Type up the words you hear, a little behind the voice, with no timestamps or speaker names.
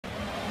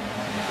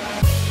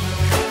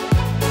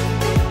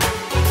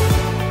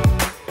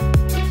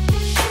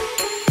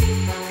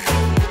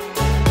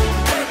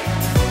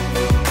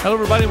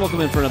Hello, everybody.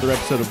 Welcome in for another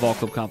episode of Ball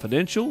Club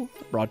Confidential,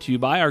 brought to you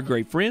by our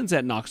great friends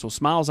at Knoxville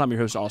Smiles. I'm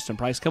your host, Austin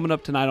Price. Coming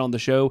up tonight on the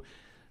show,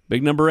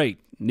 big number 8,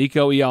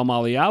 Nico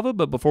Iamaleava.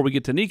 But before we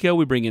get to Nico,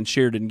 we bring in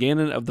Sheridan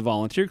Gannon of the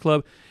Volunteer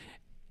Club.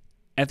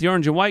 At the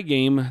Orange and White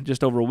game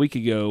just over a week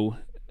ago,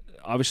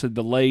 obviously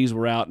the Lays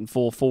were out in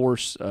full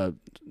force,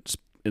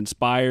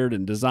 inspired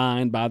and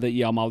designed by the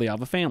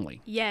Iamaleava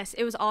family. Yes,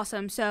 it was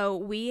awesome. So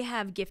we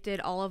have gifted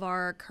all of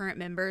our current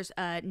members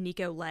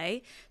Nico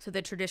lei, so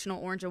the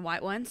traditional orange and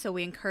white one. So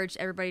we encouraged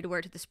everybody to wear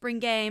it to the spring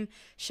game,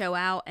 show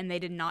out, and they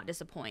did not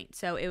disappoint.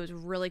 So it was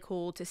really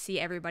cool to see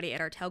everybody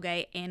at our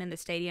tailgate and in the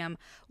stadium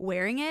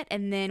wearing it.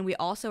 And then we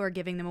also are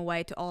giving them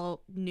away to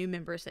all new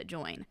members that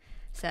join.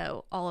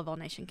 So all of All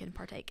Nation can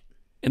partake.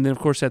 And then, of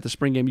course, at the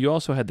spring game, you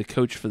also had the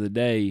Coach for the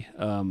Day,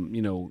 kind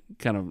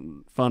of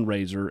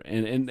fundraiser,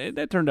 and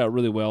that turned out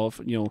really well,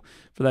 for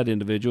that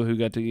individual who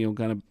got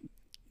to,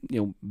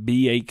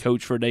 be a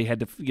coach for a day, had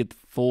to get the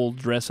full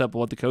dress up of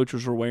what the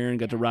coaches were wearing,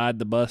 got to ride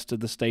the bus to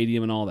the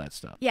stadium and all that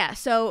stuff. Yeah,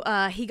 so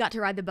he got to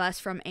ride the bus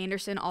from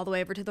Anderson all the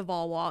way over to the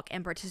Vol Walk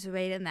and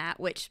participate in that,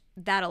 which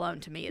that alone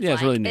to me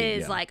is really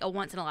neat, like a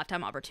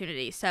once-in-a-lifetime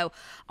opportunity. So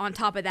on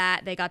top of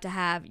that, they got to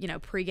have,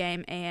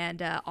 pregame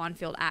and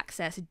on-field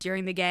access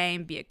during the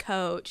game, be a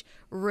coach.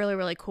 Really,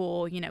 really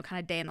cool, kind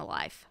of day in the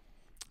life.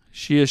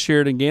 She is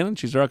Sheridan Gannon.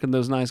 She's rocking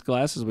those nice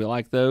glasses. We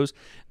like those.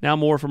 Now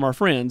more from our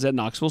friends at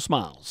Knoxville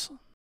Smiles.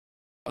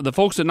 The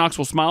folks at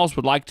Knoxville Smiles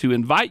would like to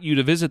invite you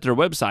to visit their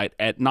website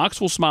at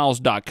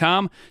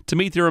knoxvillesmiles.com to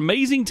meet their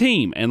amazing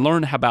team and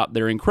learn about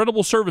their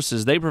incredible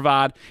services they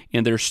provide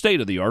in their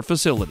state-of-the-art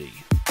facility.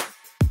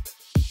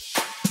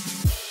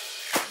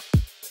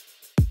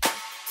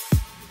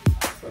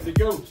 Let me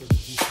go.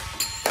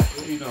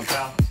 What are you doing,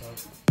 pal?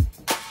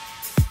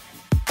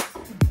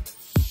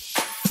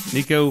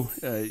 Nico,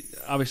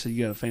 obviously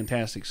you got a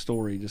fantastic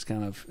story, just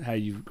kind of how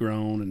you've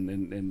grown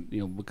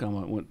and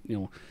become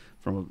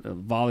from a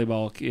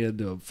volleyball kid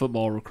to a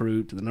football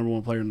recruit to the number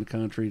one player in the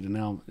country to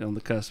now on the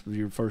cusp of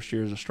your first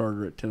year as a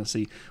starter at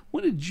Tennessee.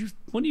 When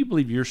do you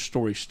believe your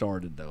story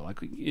started, though?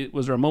 Like,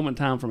 was there a moment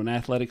in time from an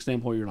athletic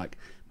standpoint you're like,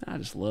 I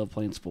just love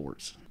playing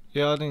sports?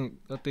 Yeah, I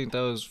think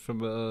that was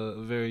from a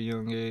very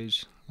young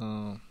age.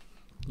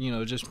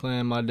 Just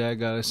playing. My dad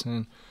got us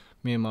in,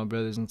 me and my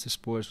brothers, into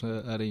sports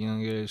at a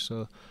young age.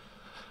 So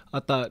I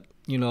thought,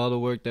 all the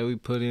work that we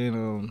put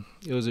in,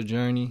 it was a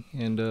journey,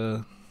 and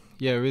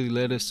it really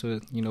led us to,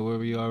 where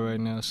we are right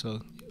now.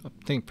 So I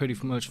think pretty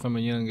much from a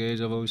young age,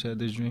 I've always had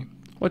this dream.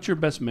 What's your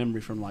best memory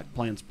from, like,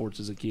 playing sports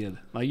as a kid?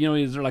 Like,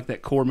 is there, like,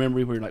 that core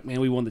memory where you're like,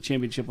 man, we won the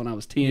championship when I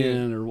was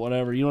 10 or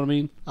whatever? You know what I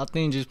mean? I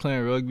think just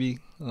playing rugby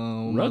with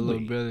my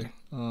little brother.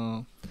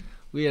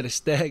 We had a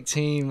stacked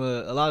team.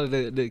 A lot of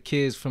the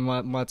kids from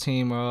my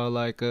team are all,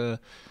 like, they're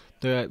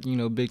at,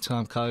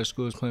 big-time college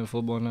schools playing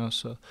football now.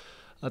 So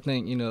I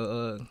think,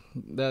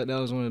 that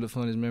was one of the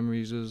funnest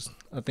memories.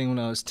 I think when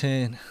I was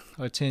 10,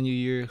 our 10U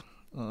year,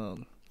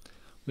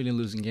 we didn't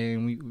lose a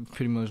game. We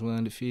pretty much went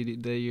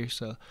undefeated that year.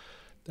 So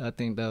I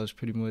think that was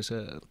pretty much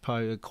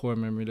probably a core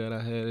memory that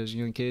I had as a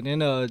young kid.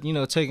 And,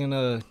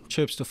 taking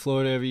trips to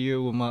Florida every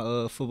year with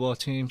my football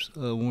teams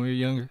when we were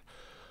younger.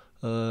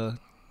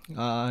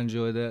 I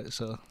enjoyed that.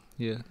 So,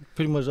 yeah,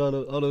 pretty much all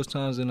those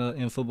times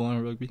in football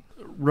and rugby.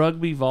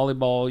 Rugby,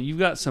 volleyball, you've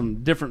got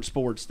some different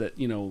sports that,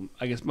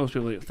 I guess most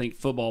people think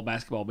football,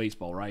 basketball,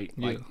 baseball, right?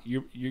 Yeah. Like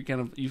you've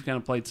kind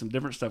of played some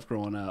different stuff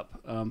growing up.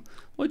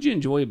 What did you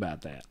enjoy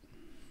about that?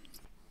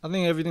 I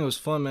think everything was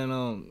fun, man.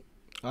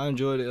 I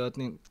enjoyed it. I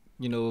think,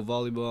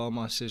 volleyball, all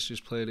my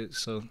sisters played it,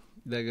 so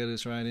that got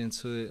us right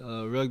into it.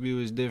 Rugby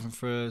was different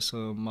for us.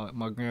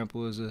 My grandpa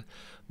was a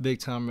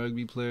big-time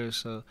rugby player,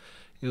 so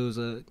it was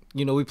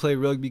we played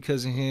rugby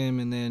because of him,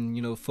 and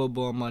then,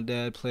 football, my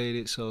dad played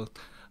it, so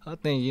I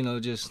think,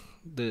 just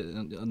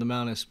the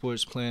amount of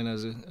sports playing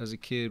as a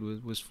kid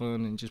was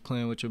fun, and just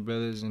playing with your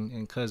brothers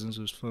and cousins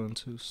was fun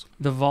too. So.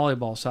 The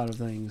volleyball side of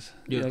things,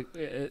 yeah.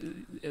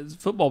 As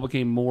football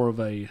became more of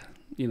a,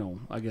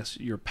 I guess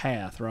your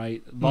path,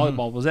 right?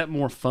 Volleyball, was that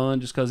more fun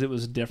just because it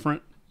was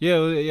different?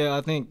 Yeah.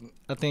 I think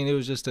it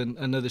was just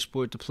another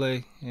sport to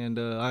play, and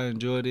I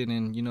enjoyed it,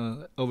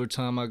 and over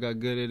time I got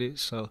good at it.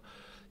 So,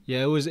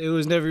 yeah, it was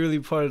never really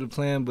part of the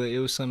plan, but it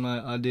was something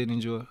I did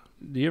enjoy.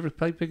 Do you ever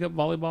pick up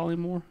volleyball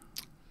anymore?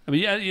 I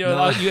mean,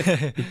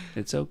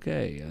 it's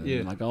okay.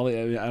 Yeah. Like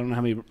I don't know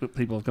how many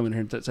people have come in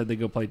here and said they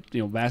go play,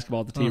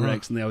 basketball at the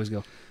T-Rex, and they always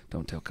go,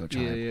 "Don't tell Coach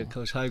Hype." Yeah,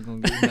 Coach Hype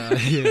gonna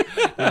get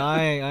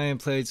I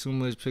ain't played too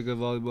much pickup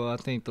volleyball. I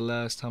think the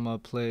last time I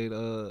played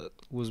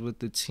was with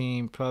the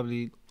team,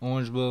 probably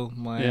Orangeville,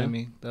 Miami.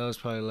 Yeah. That was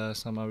probably the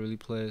last time I really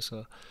played.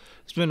 So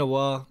it's been a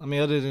while. I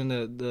mean, other than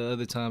the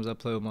other times I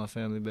play with my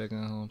family back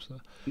at home. So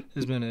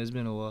it's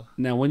been a while.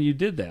 Now, when you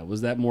did that,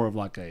 was that more of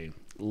like a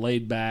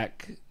laid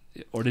back?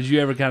 Or did you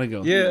ever kind of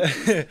go,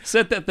 yeah,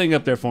 set that thing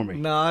up there for me?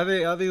 No, I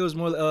think it was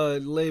more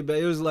laid back.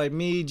 It was like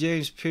me,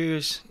 James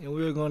Pierce, and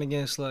we were going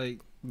against like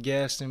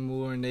Gaston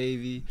Moore,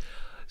 Navy.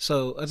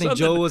 So I think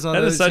Joe was on the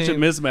other team. That is such a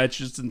mismatch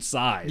just in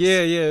size.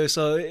 Yeah.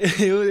 So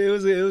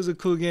it was a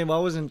cool game. I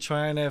wasn't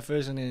trying at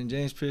first, and then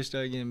James Pierce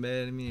started getting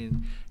mad at me,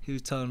 and he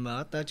was talking about,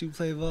 I thought you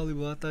played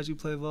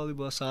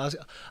volleyball. So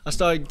I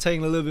started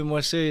taking a little bit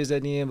more serious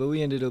at the end, but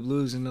we ended up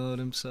losing all of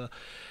them. So,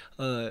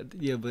 but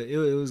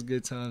it was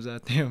good times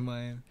out there in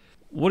Miami.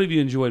 What have you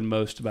enjoyed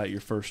most about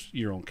your first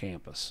year on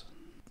campus?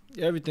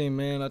 Everything,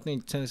 man. I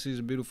think Tennessee's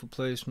a beautiful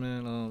place,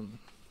 man.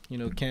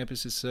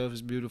 Campus itself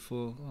is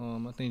beautiful.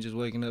 I think just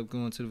waking up,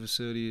 going to the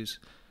facility is,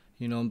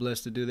 I'm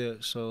blessed to do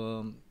that.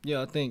 So,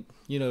 I think,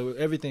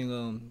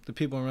 everything, the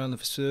people around the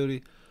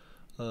facility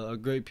are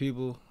great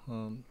people.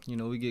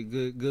 We get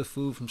good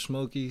food from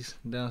Smokies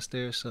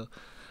downstairs. So,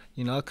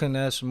 I couldn't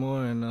ask for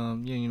more, and,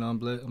 I'm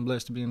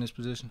blessed to be in this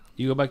position.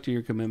 You go back to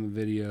your commitment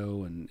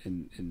video,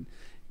 and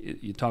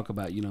you talk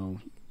about,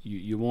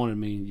 you wanted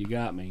me, you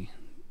got me.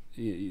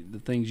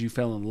 The things you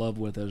fell in love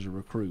with as a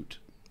recruit.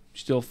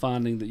 Still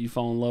finding that you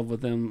fall in love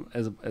with them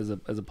as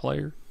a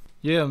player?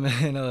 Yeah,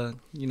 man.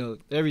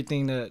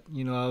 Everything that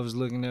I was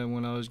looking at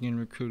when I was getting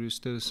recruited is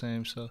still the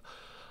same. So,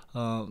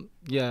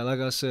 like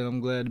I said,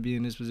 I'm glad to be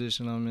in this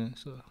position I'm in.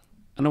 So,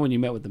 I know when you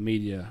met with the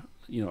media,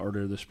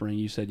 earlier this spring,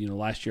 you said,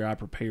 last year I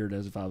prepared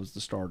as if I was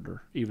the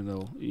starter, even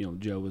though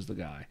Joe was the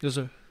guy. Yes,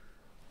 sir.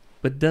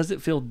 But does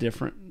it feel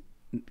different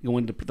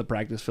going to the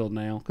practice field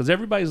now? Because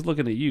everybody's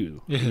looking at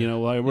you. Yeah.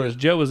 Whereas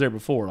Joe was there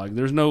before. Like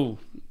there's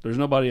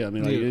nobody. I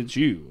mean, it's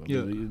you. I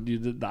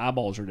mean, the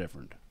eyeballs are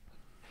different.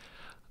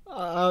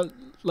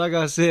 Like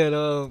I said,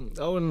 I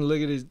wouldn't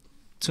look at it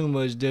too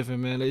much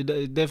different, man.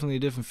 It's definitely a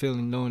different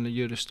feeling knowing that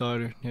you're the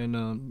starter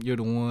and you're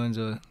the ones.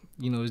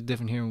 It's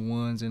different hearing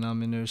ones and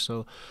I'm in there.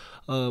 So,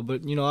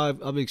 but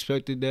I've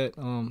expected that.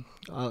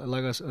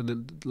 Like I said,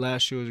 the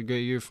last year was a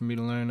great year for me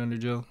to learn under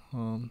Joe.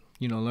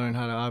 Learn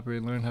how to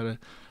operate, learn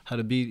how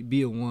to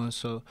be a one.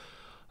 So,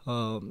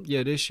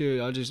 this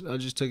year I just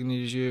took it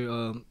this year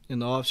in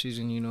the off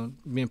season.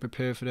 Being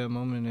prepared for that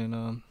moment, and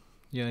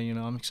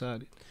I'm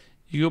excited.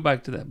 You go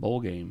back to that bowl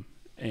game,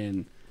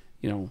 and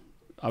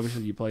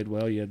obviously you played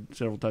well. You had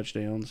several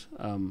touchdowns,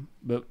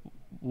 but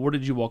where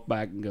did you walk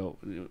back and go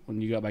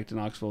when you got back to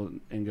Knoxville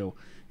and go,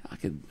 I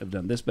could have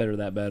done this better,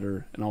 that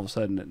better, and all of a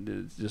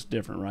sudden it's just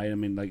different, right? I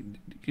mean, like,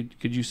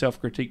 could you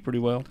self-critique pretty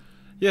well?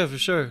 Yeah, for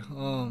sure.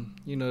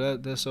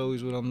 That's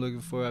always what I'm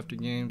looking for after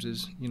games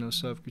is,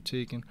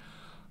 self-critiquing.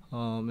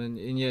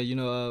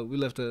 We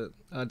left a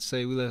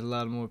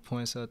lot of more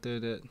points out there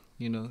that,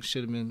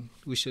 should have been,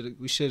 we should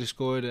have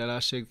scored, that I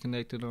should have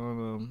connected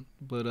on.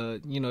 But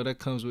that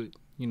comes with,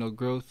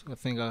 growth. I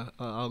think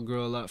I'll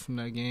grow a lot from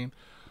that game.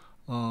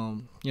 I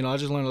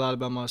just learned a lot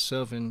about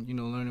myself and,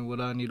 learning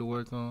what I need to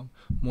work on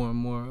more and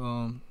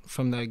more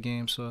from that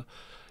game. So,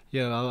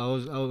 yeah, I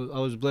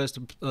was blessed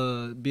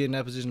to be in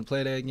that position to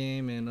play that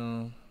game,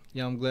 and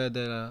I'm glad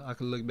that I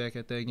could look back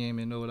at that game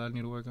and know what I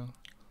need to work on.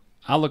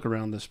 I look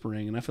around this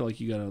spring, and I feel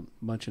like you got a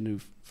bunch of new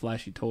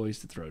flashy toys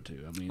to throw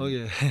to. I mean, oh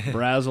yeah,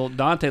 Brazel,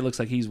 Dante looks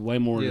like he's way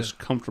more just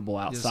comfortable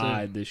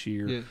outside this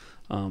year. Yeah.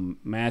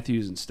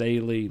 Matthews and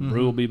Staley,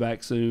 Brew will be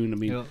back soon. I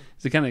mean, does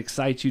it kind of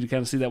excite you to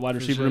kind of see that wide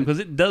receiver room? Because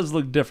it does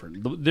look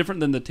different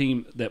than the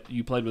team that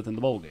you played with in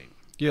the bowl game.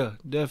 Yeah,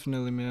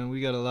 definitely, man.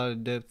 We got a lot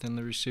of depth in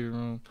the receiver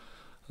room.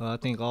 I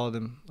think all of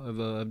them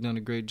have done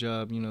a great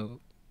job.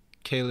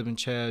 Caleb and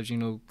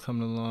Chaz,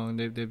 coming along,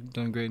 they've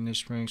done great in this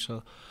spring.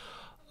 So,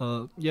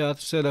 I've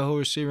said the whole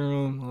receiver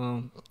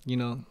room.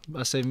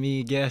 I say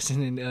me,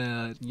 Gaston,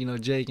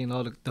 and Jake, and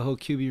all the whole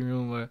QB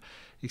room are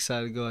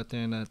excited to go out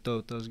there and throw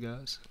with those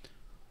guys.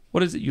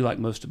 What is it you like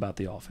most about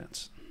the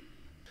offense?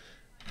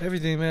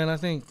 Everything, man. I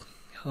think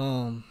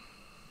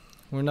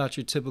we're not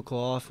your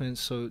typical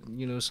offense, so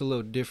it's a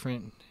little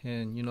different,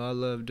 and I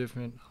love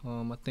different.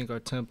 I think our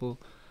tempo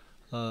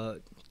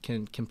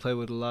can play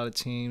with a lot of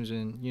teams,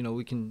 and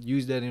we can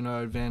use that in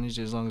our advantage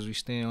as long as we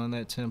stay on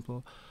that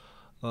tempo.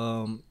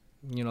 I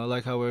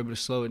like how we're able to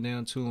slow it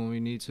down too when we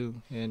need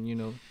to,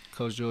 and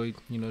Coach Joey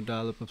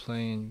dial up a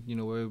play, and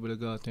we're able to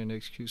go out there and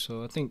execute.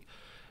 So I think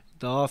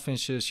the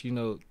offense just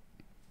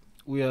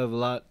we have a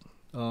lot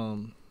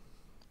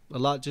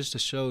just to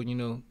show.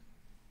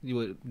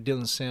 With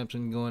Dylan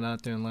Sampson going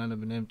out there and line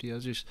up an empty. I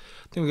think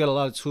we got a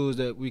lot of tools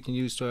that we can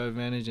use to our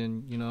advantage,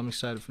 and I'm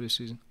excited for this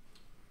season.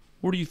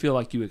 Where do you feel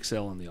like you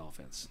excel in the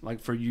offense? Like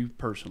for you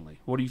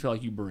personally, what do you feel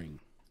like you bring?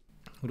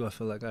 What do I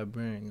feel like I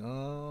bring?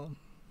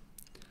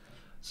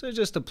 So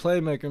just a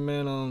playmaker,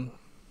 man.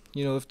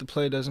 If the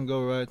play doesn't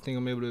go right, I think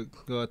I'm able to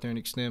go out there and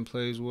extend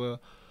plays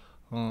well.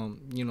 On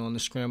the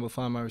scramble,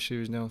 find my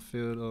receivers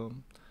downfield.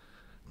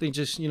 I think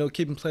just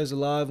keeping plays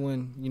alive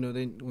when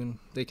when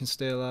they can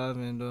stay alive,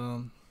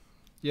 and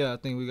I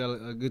think we got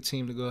a good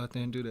team to go out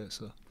there and do that.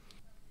 So,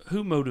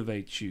 who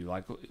motivates you?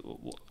 Like,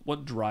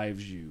 what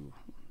drives you?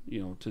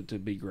 To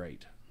be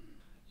great.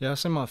 Yeah, I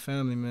say my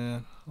family,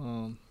 man.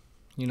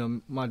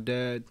 My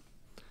dad.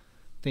 I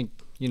think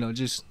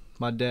just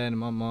my dad and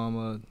my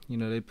mom.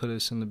 They put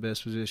us in the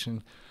best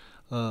position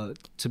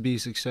to be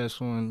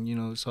successful, and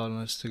it's all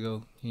on us to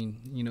go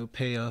and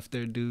pay off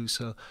their dues.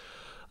 So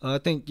I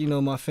think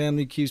my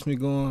family keeps me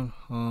going.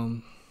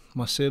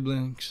 My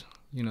siblings,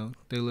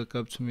 they look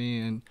up to me,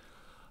 and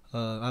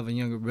I have a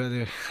younger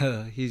brother.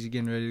 He's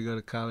getting ready to go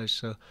to college.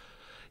 So,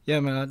 yeah,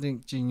 man, I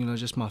think,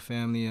 just my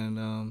family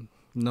and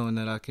knowing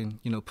that I can,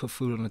 put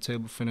food on the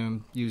table for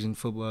them using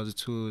football as a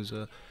tool is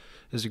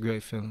a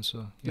great feeling.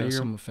 So, yeah, it's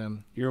my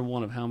family. You're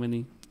one of how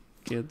many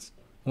kids?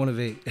 One of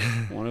 8.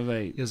 One of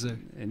 8. Yes, sir.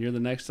 And you're the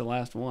next to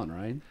last one,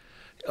 right?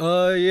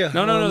 Yeah.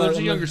 No. There's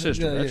a younger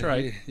sister. Yeah, That's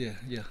right.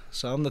 Yeah.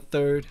 So I'm the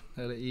third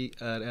out of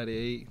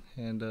 8,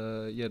 and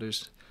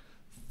there's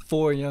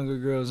 4 younger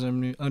girls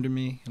under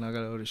me, and I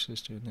got an older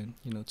sister, and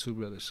then 2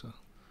 brothers. So,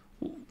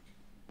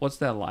 what's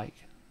that like?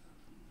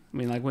 I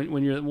mean, like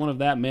when you're one of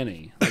that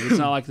many, like it's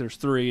not like there's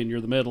 3 and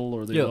you're the middle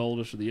or the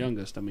oldest or the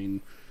youngest. I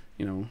mean,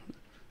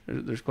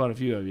 there's quite a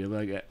few of you.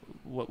 Like,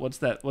 what's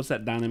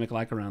that dynamic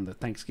like around the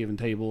Thanksgiving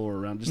table or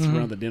around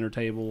the dinner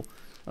table?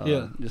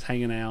 Just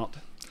hanging out.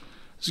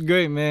 It's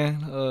great,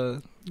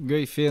 man.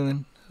 Great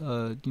feeling.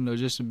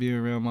 Just to be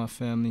around my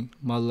family,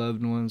 my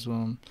loved ones.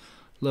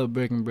 Love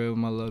breaking bread with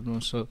my loved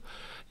ones. So,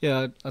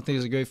 yeah, I think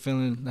it's a great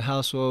feeling. The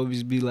house will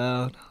always be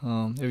loud.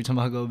 Every time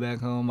I go back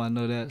home, I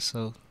know that.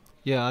 So,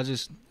 yeah,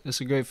 it's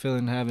a great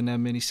feeling having that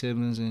many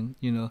siblings, and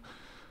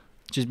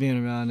just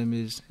being around them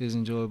is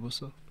enjoyable.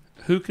 So.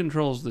 Who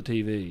controls the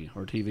TV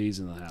or TVs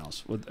in the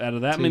house? Out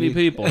of that many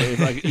people,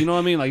 if you know what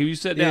I mean? Like if you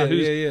sit down,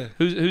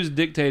 who's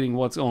dictating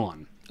what's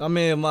on? I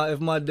mean, if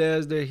my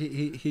dad's there,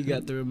 he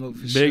got the remote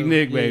for sure. Big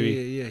Nick,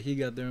 baby. Yeah, he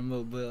got the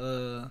remote.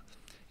 But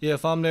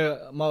if I'm there,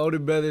 my older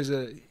brother's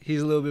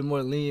he's a little bit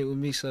more lenient with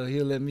me, so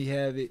he'll let me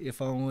have it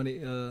if I want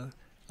it.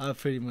 I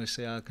pretty much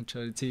say I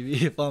control the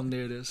TV if I'm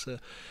there. So,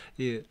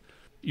 yeah.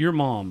 Your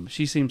mom,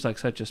 she seems like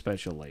such a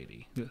special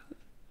lady. Yeah.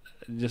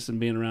 Just in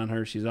being around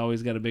her, she's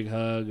always got a big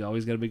hug,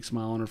 always got a big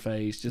smile on her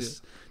face.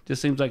 Just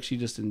seems like she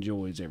just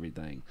enjoys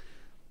everything.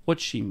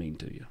 What's she mean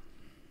to you?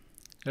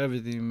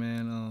 Everything,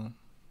 man.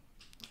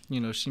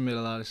 She made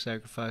a lot of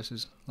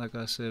sacrifices, like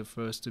I said,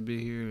 for us to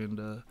be here.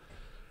 And,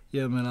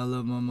 yeah, man, I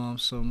love my mom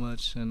so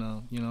much. And,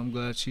 I'm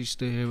glad she's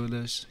still here with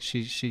us.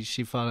 She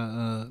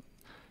fought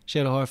she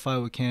had a hard fight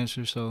with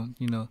cancer. So,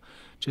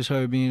 just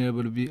her being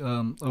able to be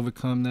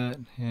overcome that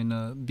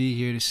and be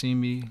here to see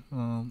me,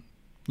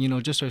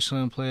 just her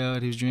son play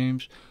out his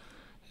dreams.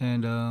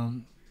 And,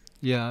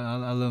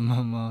 I love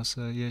my mom.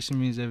 So, yeah, she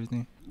means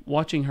everything.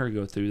 Watching her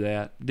go through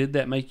that, did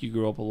that make you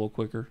grow up a little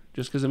quicker?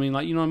 Just because, I mean,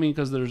 like, you know what I mean?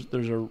 Because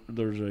there's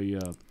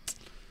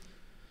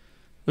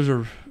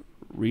a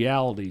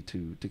reality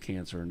to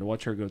cancer, and to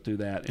watch her go through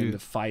that and to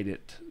fight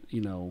it,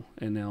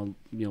 and now,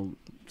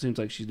 seems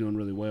like she's doing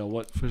really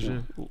well. For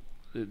sure.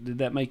 Did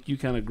that make you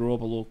kind of grow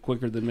up a little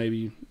quicker than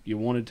maybe you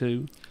wanted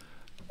to?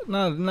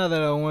 Not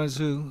that I wanted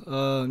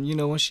to.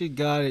 When she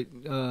got it,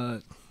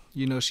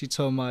 she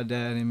told my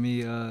dad and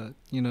me,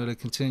 to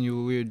continue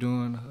what we were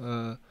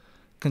doing,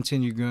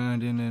 continue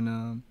grinding,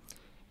 and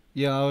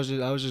I was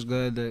just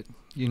glad that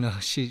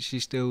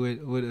she's still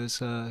with us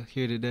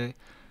here today.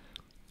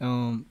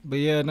 But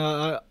yeah,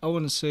 no, I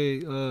wouldn't say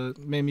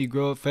made me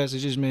grow up fast. It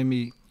just made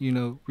me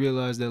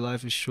realize that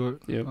life is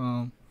short. Yep.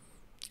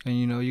 And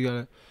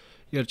you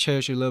gotta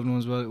cherish your loved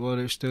ones while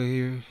they're still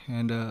here,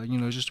 and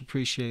just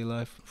appreciate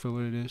life for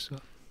what it is.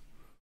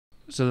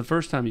 So the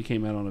first time you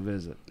came out on a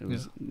visit, it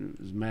was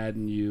Mad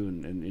and you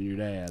and your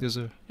dad. Yes,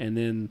 sir. And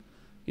then,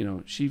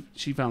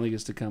 she finally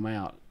gets to come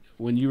out.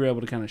 When you were able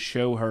to kind of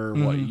show her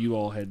what you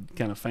all had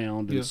kind of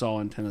found and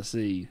saw in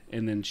Tennessee,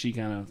 and then she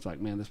kind of was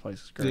like, man, this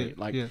place is great.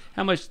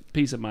 How much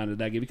peace of mind did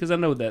that give you? Because I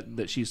know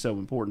that she's so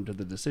important to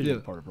the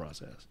decision part of the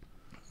process.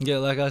 Yeah,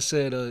 like I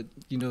said,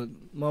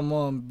 my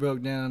mom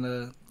broke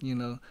down,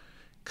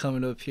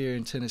 coming up here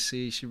in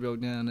Tennessee. She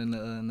broke down in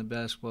the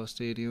basketball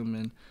stadium,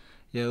 and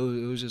it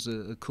was just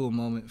a cool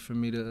moment for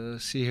me to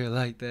see her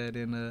like that.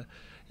 And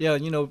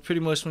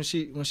pretty much when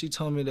she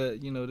told me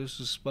that this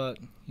was a spot,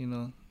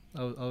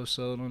 I was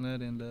sold on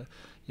that, and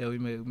we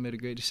made a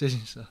great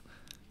decision. So,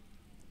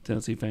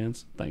 Tennessee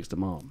fans, thanks to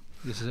Mom.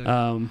 Yes,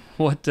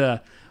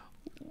 sir.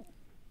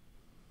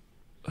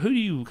 Who do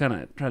you kind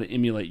of try to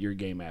emulate your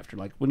game after?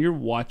 Like when you're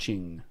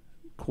watching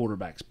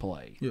quarterbacks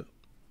play,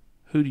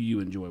 who do you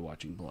enjoy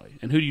watching play,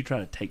 and who do you try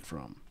to take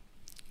from?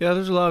 Yeah,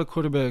 there's a lot of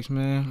quarterbacks,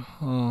 man.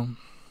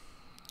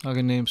 I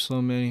can name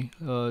so many.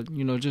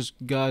 Just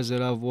guys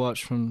that I've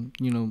watched from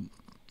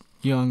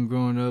young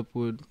growing up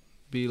would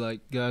be like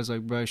guys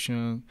like Bryce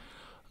Young,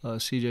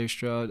 C.J.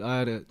 Stroud. I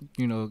had a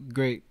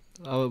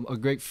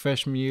great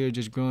freshman year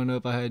just growing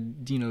up. I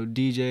had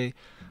DJ,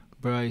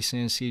 Bryce,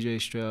 and C.J.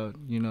 Stroud.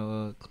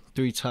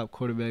 3 top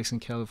quarterbacks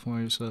in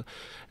California. So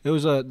it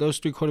was those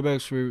 3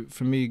 quarterbacks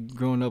for me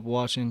growing up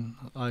watching.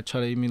 I try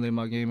to emulate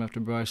my game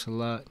after Bryce a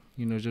lot.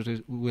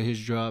 Just with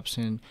his drops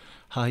and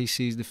how he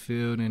sees the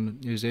field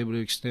and is able to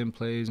extend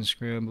plays and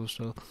scramble.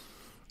 So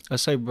I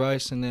say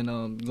Bryce, and then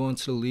going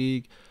to the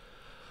league.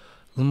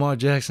 Lamar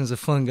Jackson's a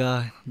fun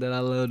guy that I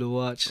love to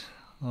watch.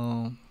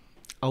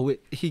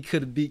 He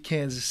could have beat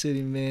Kansas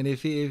City, man.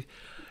 If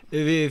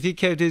he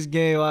kept his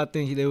game, I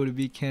think they would have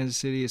beat Kansas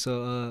City.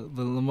 So,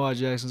 but Lamar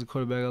Jackson's a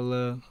quarterback I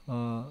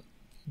love.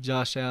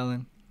 Josh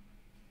Allen,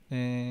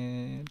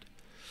 and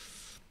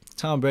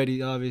Tom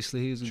Brady,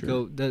 obviously, he's a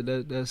Sure. GOAT.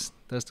 That's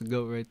the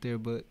GOAT right there.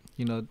 But,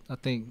 you know, I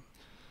think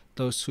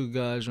those two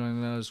guys right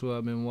now is who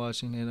I've been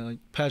watching. And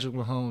Patrick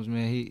Mahomes,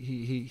 man,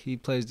 he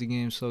plays the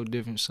game so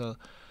different. So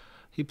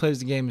he plays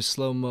the game in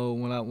slow mo.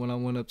 When I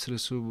went up to the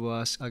Super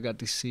Bowl, I got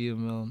to see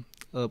him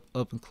up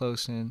and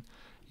close. And,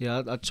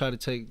 yeah, I try to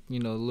take, you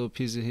know, a little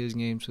piece of his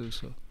game too.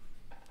 So.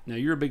 Now,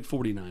 you're a big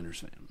 49ers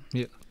fan.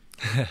 Yeah.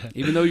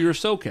 Even though you're a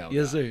SoCal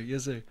Yes, guy. sir.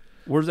 Yes, sir.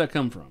 Where does that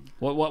come from?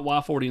 Why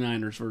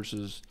 49ers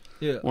versus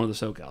one of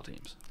the SoCal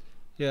teams?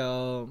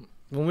 Yeah,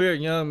 when we were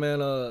young, man,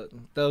 that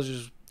was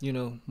just, you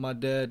know, my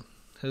dad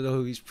had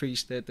always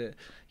preached that,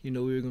 you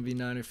know, we were going to be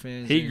Niner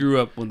fans. He grew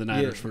up when the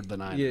Niners were the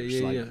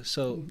Niners. Yeah.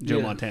 So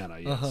Joe Montana,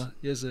 yes.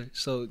 Yes, sir.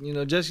 So, you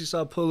know, Jesse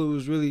Sapolo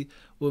was really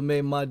what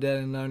made my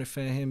dad a Niner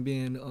fan, him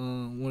being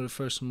one of the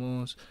first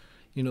Samoans,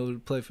 you know, to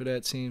play for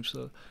that team.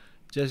 So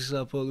Jesse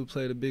Sapolo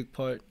played a big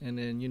part, and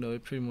then, you know,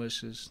 it pretty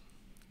much just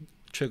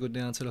trickled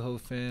down to the whole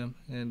fam.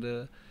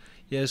 And,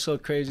 yeah, it's so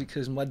crazy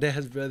because my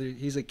dad's brother,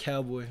 he's a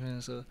Cowboy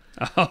fan. So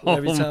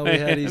every time we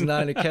had these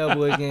Niner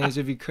Cowboy games,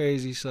 it'd be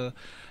crazy. So,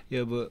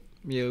 yeah, but,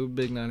 yeah, we're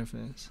big Niner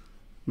fans.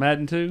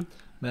 Madden too?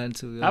 Madden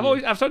too.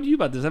 I've talked to you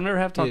about this. I've never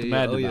have talked to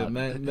Madden about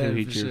Madden who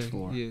he for cheers sure.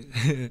 for.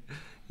 Yeah.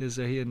 Yes,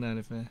 sir. He a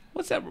Niner fan.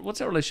 What's that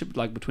relationship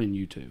like between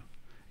you two?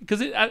 Because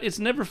it's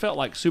never felt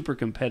like super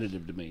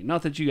competitive to me.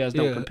 Not that you guys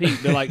don't compete,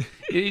 but like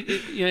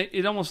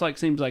it almost like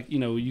seems like, you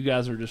know, you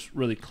guys are just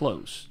really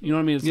close. You know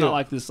what I mean? It's not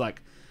like this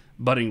like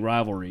budding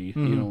rivalry.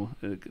 You know,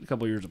 a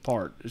couple of years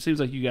apart. It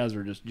seems like you guys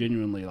are just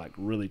genuinely like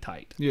really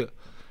tight.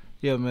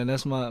 Yeah, man.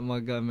 That's my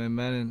guy, man.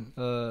 Madden.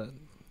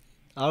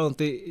 I don't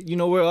think, you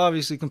know, we're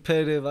obviously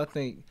competitive. I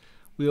think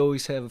we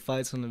always have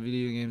fights on the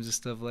video games and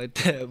stuff like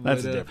that.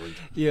 But, That's different.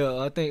 Yeah,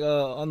 I think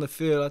on the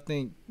field, I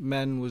think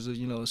Madden was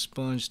a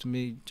sponge to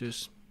me,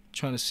 just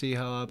trying to see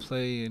how I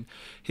play. And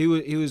he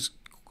was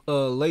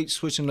late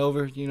switching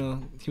over. You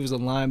know, he was a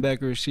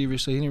linebacker receiver,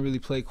 so he didn't really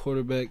play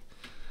quarterback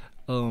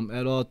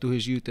at all through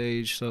his youth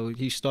age. So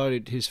he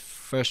started his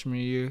freshman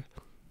year.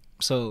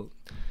 So,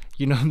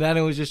 you know,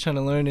 Madden was just trying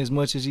to learn as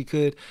much as he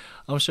could.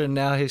 I'm sure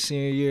now his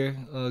senior year,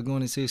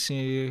 going into his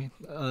senior year,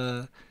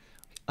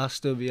 I'll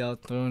still be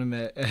out throwing him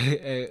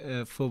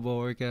at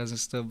football workouts and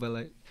stuff. But,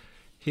 like,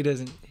 he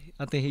doesn't –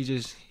 I think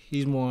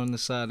he's more on the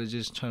side of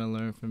just trying to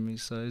learn from me.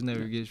 So it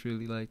never gets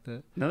really like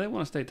that. Now, they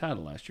won a state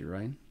title last year,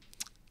 right?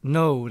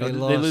 No, they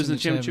lost. They lose in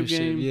the championship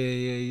game?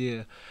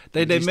 Yeah.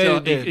 They made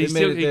it there. He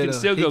can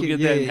still go get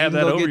that and have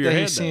that over your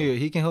head, though.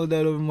 He can hold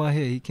that over my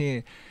head. He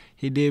can.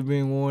 He did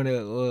bring Warren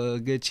a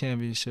good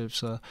championship.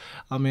 So,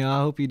 I mean, I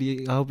hope he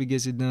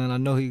gets it done. I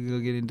know he can go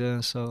get it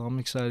done. So I'm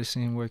excited to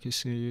see him work his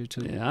senior year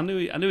too. Yeah, I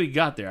knew he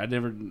got there. I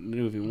never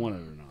knew if he won it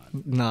or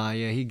not. Nah,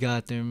 yeah, he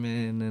got there,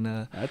 man,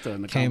 and that's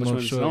an came up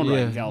accomplishment short. right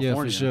in California. Yeah,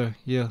 for sure.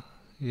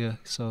 Yeah.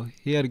 So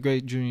he had a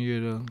great junior year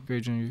though.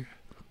 Great junior year.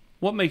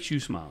 What makes you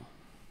smile?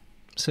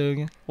 Say it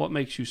again. What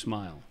makes you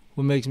smile?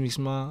 What makes me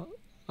smile?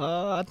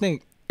 I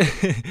think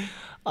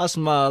I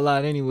smile a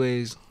lot,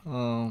 anyways.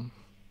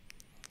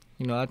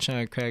 You know, I try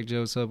and crack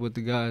jokes up with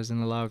the guys in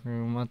the locker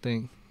room. I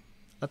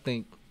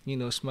think, you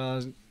know,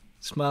 smiling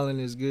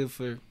is good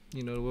for,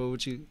 you know,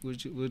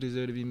 what is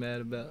there to be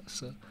mad about?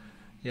 So,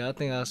 yeah, I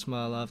think I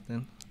smile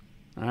often.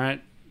 All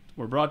right.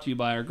 We're brought to you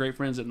by our great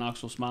friends at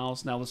Knoxville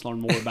Smiles. Now let's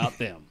learn more about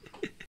them.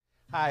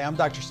 Hi, I'm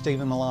Dr.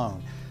 Stephen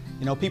Malone.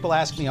 You know, people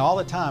ask me all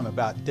the time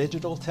about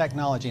digital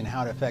technology and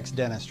how it affects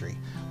dentistry.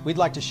 We'd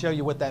like to show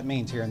you what that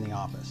means here in the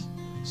office.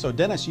 So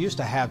dentists used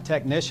to have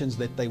technicians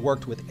that they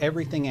worked with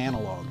everything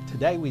analog.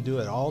 Today we do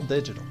it all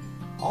digital.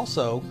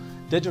 Also,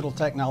 digital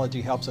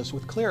technology helps us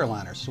with clear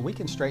aligners so we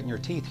can straighten your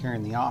teeth here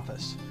in the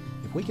office.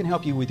 If we can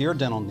help you with your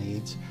dental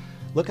needs,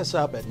 look us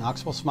up at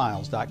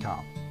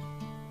knoxvillesmiles.com.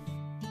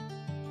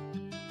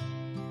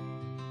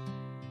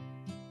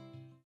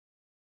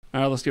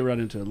 All right, let's get right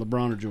into it.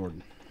 LeBron or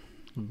Jordan?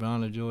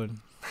 LeBron or Jordan?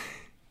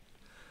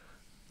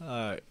 All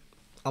right,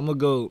 I'm gonna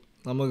go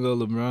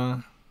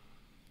LeBron.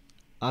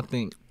 I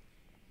think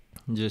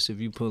just if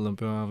you put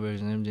LeBron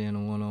versus MJ in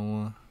a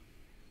one-on-one,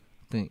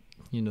 I think,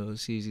 you know,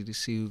 it's easy to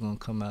see who's gonna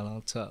come out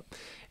on top.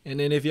 And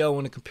then if y'all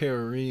want to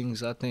compare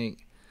rings, I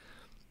think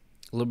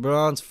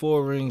LeBron's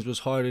 4 rings was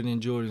harder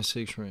than Jordan's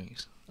 6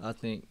 rings. I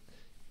think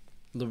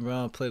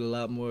LeBron played a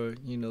lot more,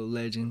 you know,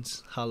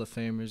 legends, Hall of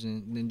Famers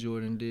than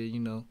Jordan did. You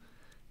know,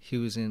 he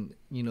was in,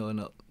 you know,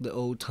 in the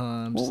old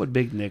times. What would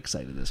Big Nick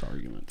say to this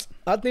argument?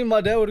 I think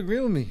my dad would agree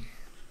with me.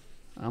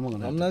 I'm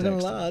not gonna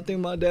lie. I think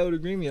my dad would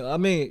agree with me. I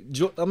mean,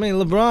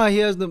 LeBron, he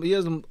has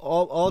them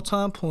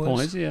all-time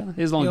points. Yeah,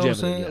 his longevity. You know what I'm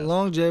saying? Yes.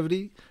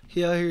 Longevity.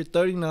 He out here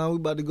 39. We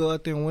about to go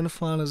out there and win the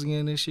finals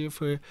again this year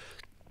for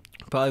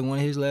probably one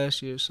of his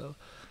last years. So,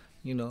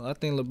 you know, I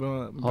think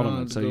LeBron. Hold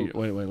on. So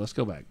wait. Let's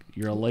go back.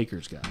 You're a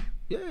Lakers guy.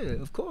 Yeah,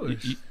 of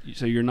course.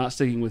 So you're not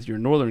sticking with your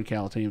Northern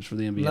Cal teams for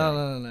the NBA.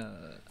 No.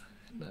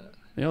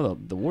 You know,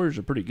 the Warriors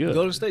are pretty good.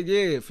 Golden State,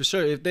 yeah, for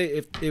sure.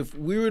 If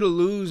we were to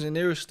lose and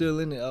they were still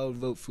in it, I would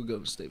vote for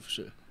Golden State for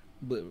sure.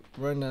 But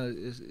right now,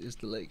 it's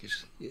the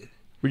Lakers. Yeah.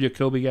 Were you a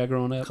Kobe guy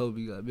growing up?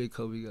 Kobe guy, big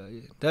Kobe guy.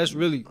 Yeah, that's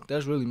really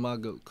my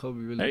goat.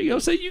 Kobe really. There you go.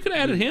 See, you could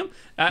have added him.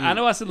 I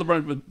know I said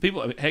LeBron, but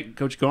people. Heck,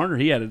 Coach Garner,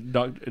 he added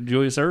Dr.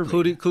 Julius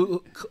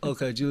Erving.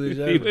 Okay, Julius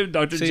He Erving. went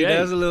Dr. See, J.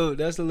 that's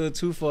a little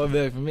too far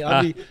back for me.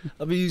 I'll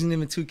be using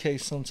him in 2K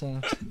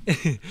sometimes.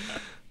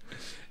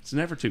 It's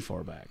never too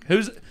far back.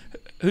 Who's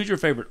your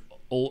favorite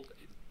old?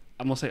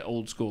 I'm gonna say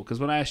old school because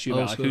when I asked you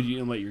about like, who you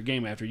emulate your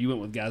game after, you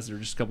went with guys that are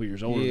just a couple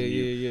years older than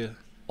you. Yeah.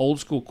 Old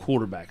school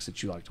quarterbacks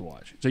that you like to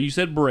watch. So you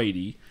said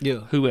Brady. Yeah.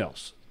 Who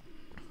else?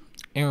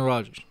 Aaron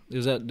Rodgers.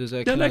 Does that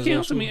Yeah, count? that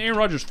counts. I mean, Aaron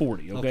Rodgers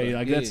 40. Okay,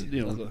 like that's Okay.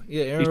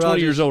 Aaron he's 20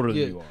 Rodgers, years older than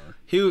you are.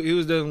 He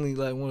was definitely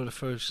like one of the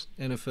first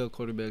NFL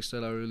quarterbacks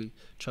that I really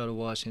try to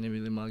watch and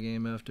emulate my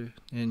game after.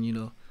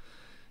 And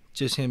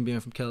just him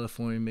being from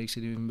California makes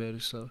it even better.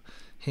 So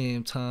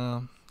him,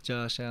 Tom,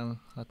 Josh Allen,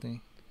 I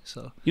think.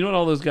 So You know what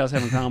all those guys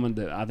have in common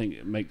that I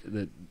think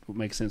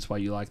makes sense why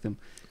you like them?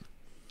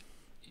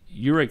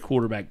 You're a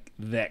quarterback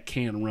that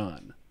can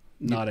run,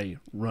 not a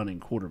running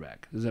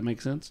quarterback. Does that make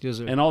sense? Yes,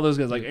 sir. And all those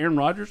guys, like Aaron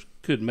Rodgers,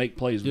 could make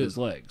plays with his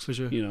legs. for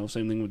sure.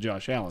 Same thing with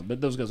Josh Allen.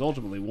 But those guys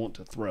ultimately want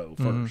to throw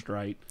first,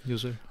 right?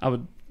 Yes, sir. I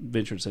would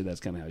venture to say that's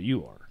kind of how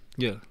you are.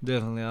 Yeah,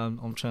 definitely.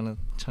 I'm trying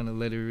to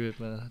let it rip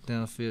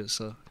downfield.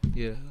 So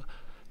yeah,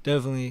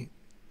 definitely.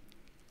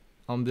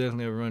 I'm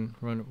definitely a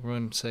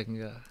run second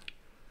guy.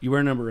 You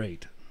wear number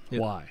 8. Yeah.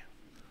 Why?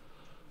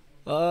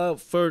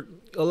 For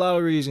a lot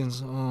of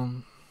reasons.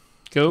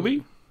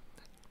 Kobe?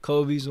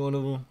 Kobe's one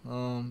of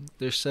them.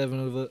 There's 7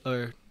 of us,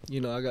 or I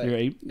got You're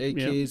 8 8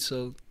 yeah. kids,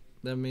 so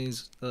that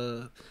means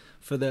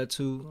for that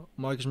too.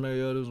 Marcus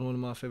Mariota was one of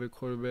my favorite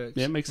quarterbacks.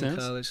 Yeah, it makes in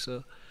sense. College,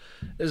 so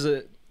there's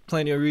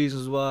plenty of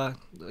reasons why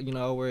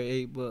I wear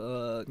 8,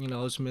 but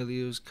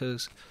ultimately it was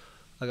because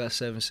I got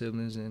 7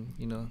 siblings, and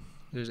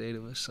there's 8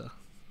 of us. So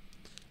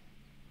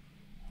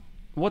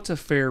What's a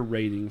fair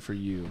rating for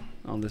you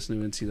on this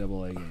new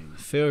NCAA game?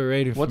 fair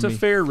rating. What's for a me.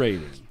 fair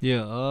rating?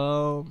 Yeah.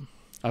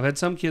 I've had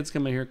some kids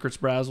come in here. Chris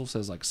Brazel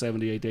says like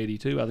 78 to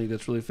 82. I think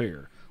that's really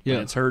fair. Yeah.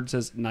 Lance Hurd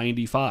says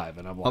 95,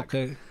 and I'm like,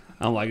 Okay.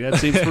 that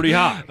seems pretty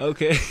high.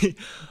 Okay.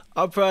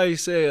 I'll probably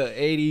say a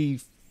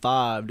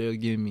 85 they'll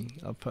give me.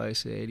 I'll probably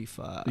say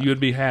 85. You would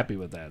be happy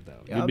with that,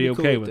 though. Yeah, You'd I'll be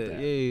okay cool with that.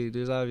 Yeah,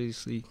 there's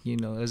obviously, as the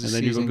And then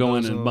season you can go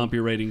in goes and on, bump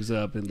your ratings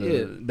up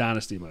into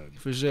dynasty mode.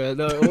 For sure.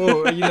 No,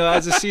 or,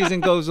 as the season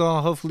goes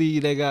on, hopefully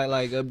they got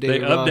like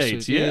updated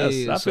rosters. Updates,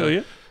 yes. I feel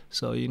you.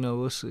 So,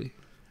 we'll see.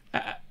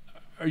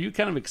 Are you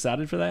kind of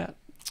excited for that?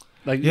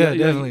 Like, Yeah,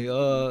 definitely.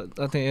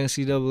 I think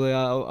NCAA,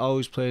 I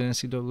always played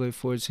NCAA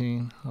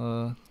 14,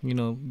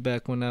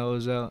 back when I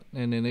was out,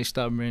 and then they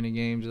stopped bringing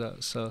games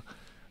out. So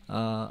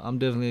I'm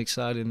definitely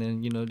excited,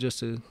 and, just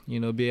to,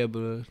 be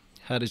able to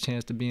have the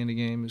chance to be in the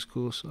game is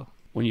cool. So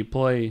when you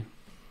play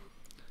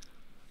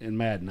in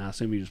Madden, I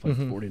assume you just play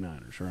for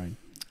 49ers, right?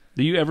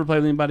 Do you ever play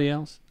with anybody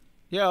else?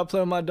 Yeah, I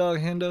play with my dog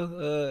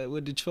Hendo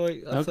with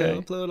Detroit. I play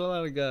with a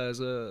lot of guys.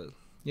 A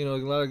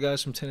lot of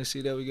guys from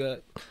Tennessee that we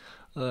got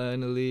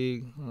in the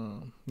league.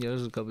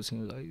 There's a couple of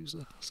teams I use.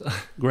 So.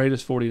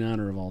 Greatest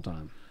 49er of all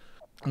time.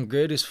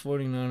 Greatest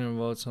 49er of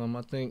all time.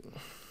 I think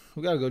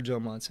we got to go Joe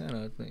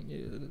Montana, I think. Yeah,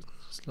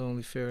 that's the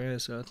only fair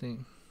answer, I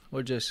think.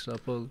 Or Jesse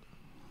Sapolo.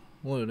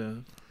 One of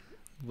them.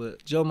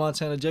 But Joe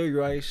Montana, Jerry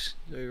Rice.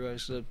 Jerry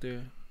Rice is up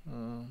there.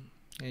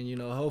 And,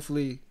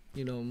 hopefully,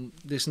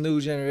 this new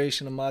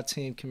generation of my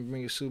team can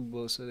bring a Super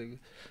Bowl so they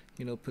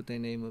can, put their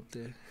name up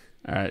there.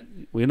 All right.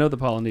 We know the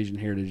Polynesian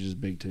heritage is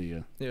big to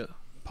you. Yeah.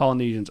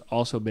 Polynesians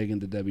also big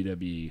into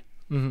WWE.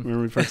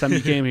 Remember the first time you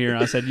came here,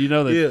 I said,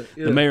 that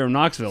the mayor of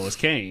Knoxville is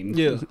Kane.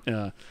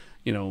 Yeah.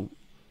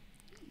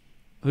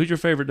 Who's your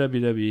favorite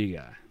WWE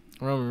guy?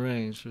 Roman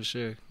Reigns, for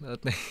sure. I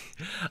think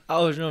I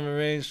was Roman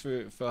Reigns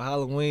for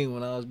Halloween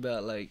when I was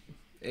about like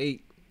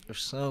 8 or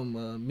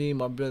something. Me and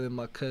my brother and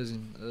my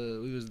cousin,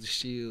 we was the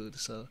Shield.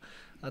 So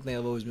I think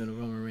I've always been a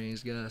Roman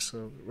Reigns guy.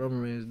 So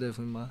Roman Reigns is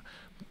definitely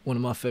one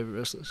of my favorite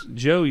wrestlers.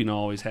 Joe,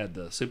 always had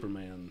the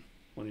Superman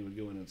when he would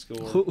go in and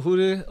score. Who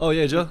did? Oh,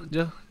 yeah, Joe.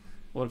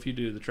 What if you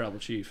do the Tribal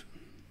Chief?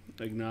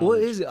 Acknowledge. What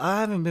is it? I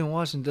haven't been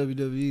watching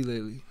WWE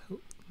lately.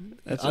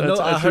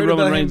 I heard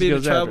Roman about Reigns him being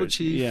goes the Tribal after it.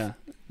 Chief. Yeah.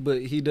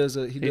 But he does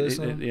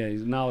something? Yeah,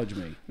 he's acknowledge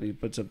me. He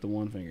puts up the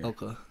one finger.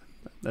 Okay.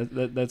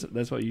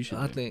 That's what you should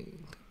do. I think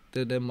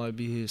that might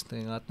be his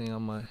thing. I think I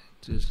might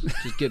just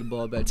get the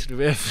ball back to the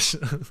ref.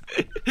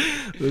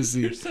 We'll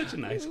see. You're such a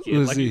nice kid.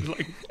 We'll see.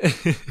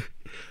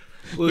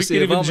 We'll see.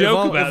 If I'm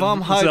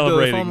hyped,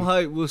 celebrating. If I'm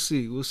hyped, we'll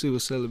see. We'll see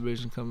what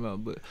celebration come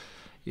out. But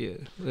yeah,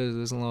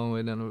 there's a long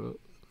way down the road.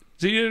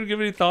 So you didn't give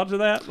any thought to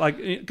that? Like,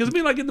 because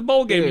like in the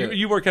bowl game,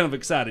 you were kind of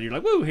excited. You're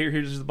like, woo,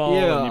 here's the ball,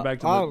 and you're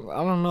back to I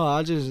don't know.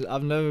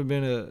 I've never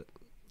been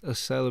a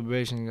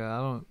celebration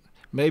guy.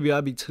 Maybe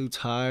I'd be too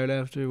tired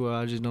after where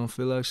I just don't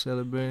feel like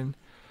celebrating,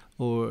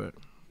 or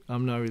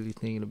I'm not really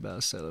thinking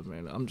about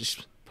celebrating. I'm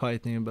just probably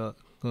thinking about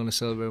going to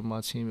celebrate with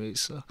my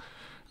teammates. So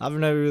I've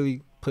never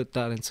really put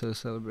that into a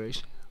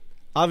celebration.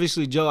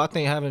 Obviously, Joe, I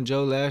think having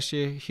Joe last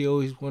year, he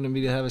always wanted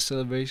me to have a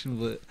celebration,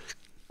 but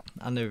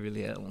I never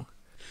really had one.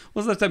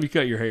 When's the last time you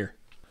cut your hair?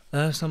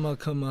 Last time I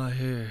cut my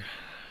hair,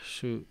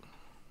 shoot,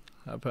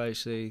 I'd probably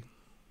say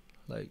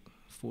like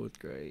 4th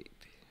grade.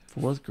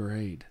 4th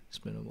grade. It's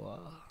been a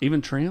while.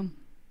 Even trim?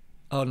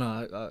 Oh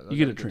no, you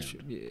get a trim.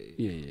 Yeah.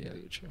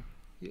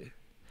 Yeah.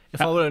 If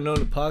I would have known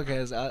the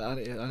podcast, I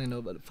didn't know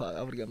about the podcast.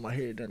 I would have got my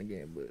hair done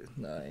again, but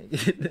no, I ain't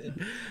get that.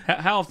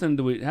 How often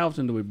do we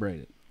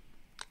braid it?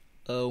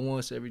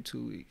 Once every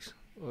 2 weeks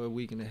or a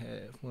week and a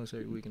half. Once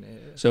every week and a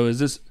half. So is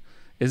this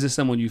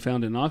someone you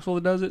found in Knoxville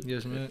that does it?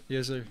 Yes, man.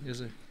 Yes, sir.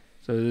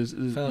 So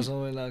found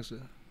someone in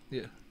Knoxville.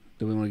 Yeah.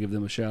 Do we want to give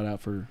them a shout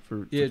out for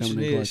yeah,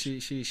 coming in clutch?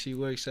 she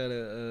works at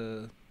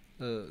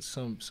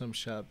some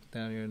shop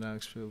down here in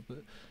Knoxville,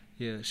 but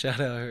yeah, shout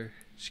out her.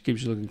 She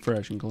keeps you looking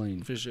fresh and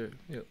clean. For sure.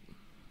 Yep.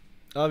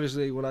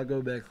 Obviously, when I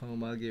go back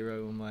home, I'll get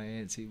right with my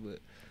auntie, but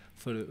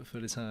for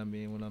the time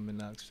being, when I'm in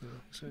Knoxville,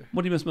 sir.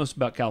 What do you miss most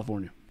about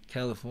California?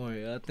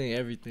 California, I think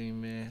everything,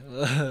 man.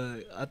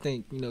 I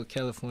think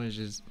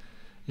California's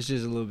it's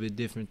just a little bit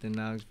different than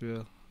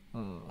Knoxville.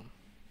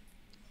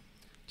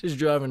 Just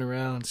driving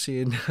around,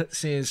 seeing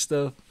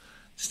stuff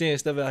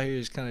out here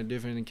is kind of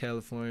different in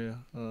California.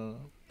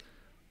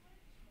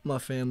 My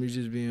family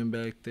just being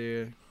back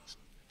there,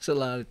 it's a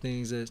lot of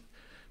things that's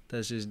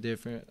just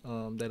different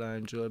that I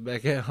enjoy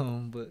back at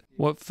home. But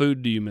what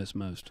food do you miss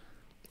most?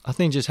 I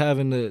think just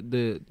having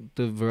the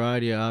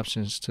variety of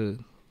options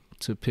to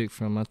pick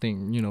from. I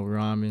think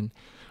ramen.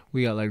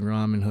 We got like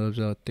ramen hubs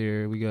out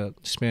there. We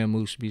got spam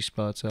musubi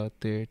spots out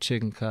there,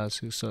 chicken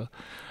katsu. So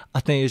I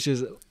think it's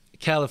just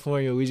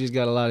California. We just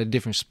got a lot of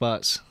different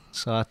spots.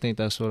 So I think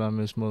that's what I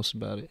miss most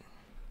about it.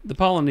 The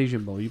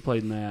Polynesian Bowl, you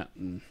played in that,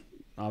 and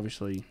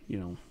obviously,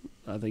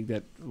 I think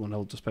that one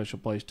holds a special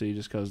place to you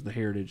just because of the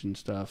heritage and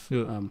stuff.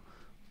 Yeah.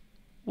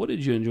 What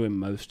did you enjoy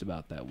most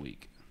about that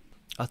week?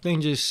 I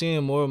think just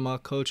seeing more of my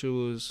culture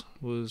was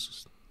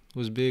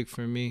big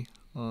for me,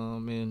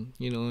 and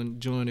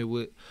enjoying it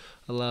with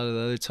a lot of the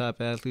other top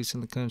athletes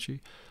in the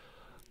country,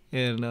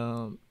 and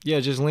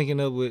just linking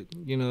up with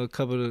a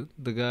couple of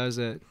the guys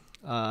that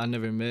I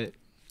never met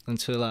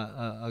until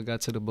I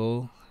got to the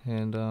bowl,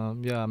 and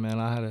man,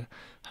 I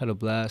had a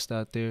blast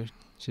out there.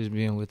 Just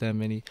being with that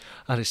many.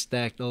 I had a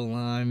stacked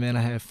O-line, man.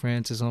 I had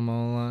Francis on my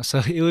O-line.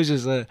 So it was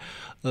just a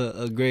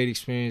great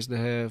experience to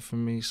have for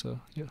me.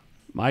 So, yeah.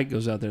 Mike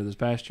goes out there this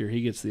past year.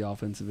 He gets the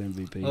offensive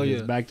MVP. Oh,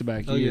 yeah.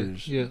 Back-to-back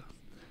years. Yeah.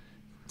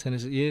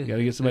 Tennessee, yeah. You got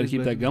to get somebody to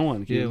keep that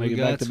going. Make it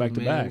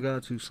back-to-back. We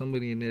got to.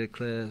 Somebody in that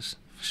class,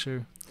 for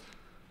sure.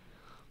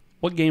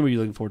 What game are you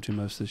looking forward to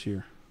most this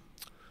year?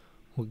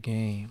 What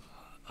game?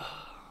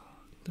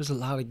 There's a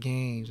lot of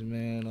games,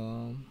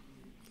 man.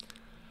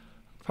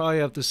 Probably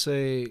have to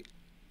say...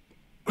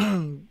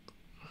 Probably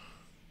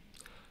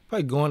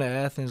going to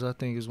Athens, I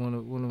think, is one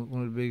of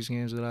the biggest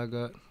games that I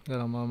got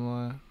on my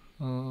mind.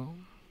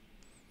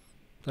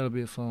 That'll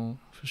be a fun one,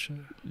 for sure.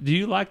 Do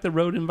you like the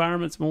road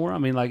environments more? I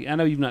mean, like, I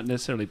know you've not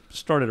necessarily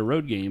started a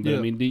road game, but yeah.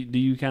 I mean, do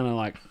you kind of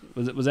like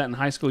was that in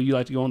high school? You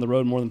like to go on the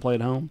road more than play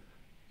at home?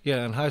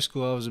 Yeah, in high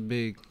school, I was a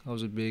big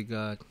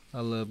guy. I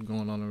loved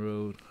going on the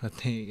road. I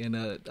think, and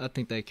I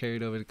think that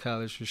carried over to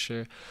college for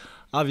sure.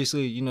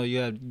 Obviously, you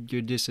have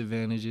your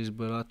disadvantages,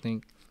 but I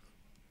think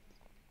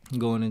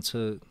going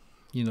into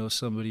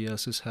somebody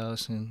else's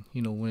house and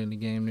winning the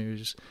game there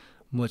is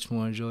much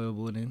more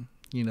enjoyable than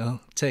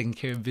taking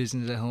care of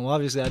business at home.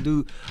 Obviously, I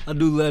do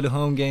love the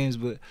home games,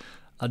 but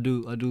I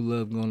do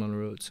love going on the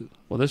road too.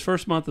 Well, this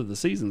first month of the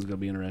season is going to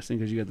be interesting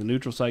because you got the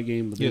neutral site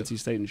game with NC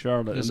State and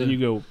Charlotte, yes, and then sir. you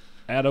go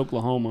at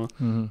Oklahoma,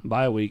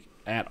 bye week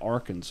at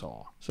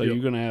Arkansas. So you're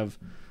going to have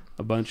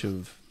a bunch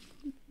of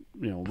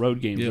road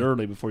games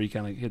early before you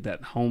kind of hit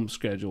that home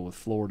schedule with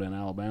Florida and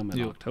Alabama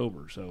in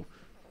October. So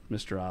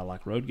Mr. I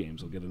like road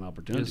games will get an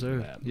opportunity for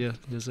that. Yeah,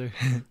 yes, sir.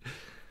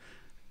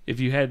 If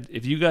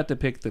you got to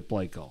pick the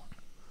play call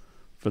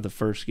for the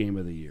first game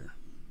of the year,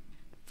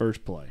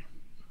 first play,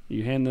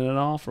 you handing it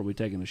off or are we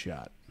taking a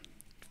shot?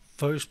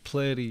 First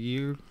play of the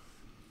year?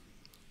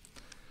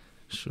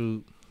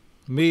 Shoot.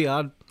 Me,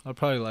 I'd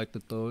probably like to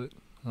throw it.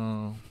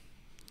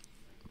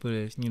 But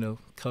if,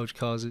 coach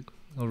calls it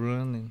a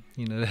run,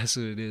 and, that's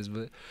what it is.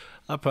 But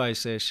I'd probably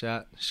say a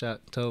shot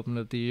to open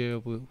up the year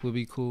would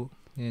be cool.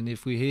 And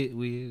if we hit,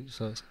 we hit.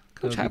 So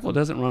Coach Hackle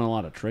doesn't run a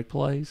lot of trick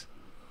plays.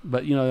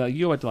 But, you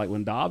go back to,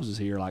 when Dobbs is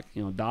here,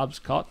 Dobbs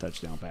caught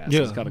touchdown passes.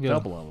 He's got a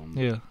couple of them.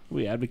 Yeah. Are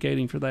we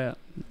advocating for that?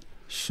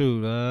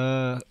 Shoot,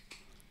 I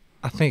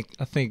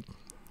think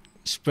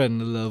spreading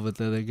the love with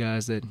the other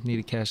guys that need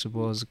to catch the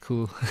balls is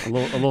cool. A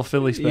little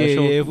Philly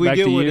special. Yeah, if we back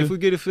get to one, you. if we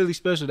get a Philly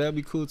special, that'd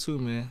be cool too,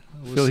 man.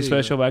 Philly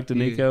special back to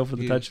Nico for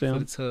the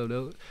touchdown. For the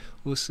tub,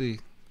 we'll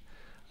see.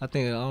 I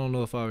don't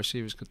know if our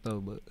receivers could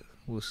throw, but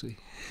we'll see.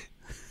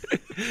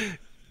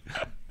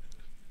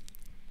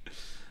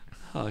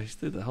 Oh, he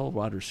threw the whole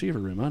wide receiver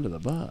room under the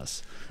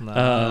bus. Nah,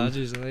 I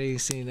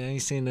ain't seen none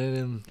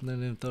of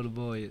them throw the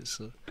ball yet.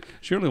 So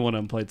surely one of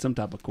them played some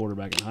type of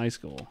quarterback in high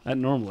school. That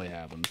normally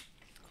happens.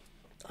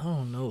 I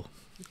don't know.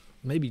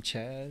 Maybe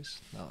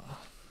Chaz. No,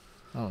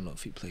 I don't know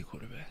if he played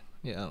quarterback.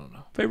 Yeah, I don't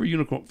know. Favorite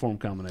uniform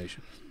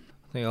combination?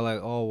 I think I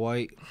like all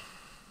white,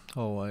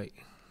 or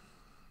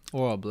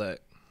all black,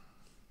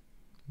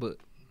 but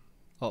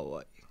all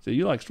white. So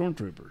you like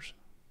stormtroopers?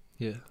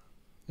 Yeah.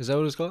 Is that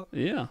what it's called?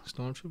 Yeah.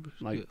 Stormtroopers?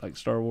 Like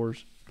Star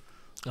Wars.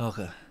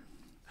 Okay.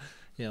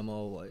 Yeah, I'm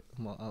all white.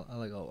 I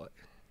like all white.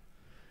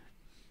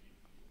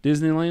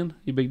 Disneyland?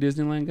 You a big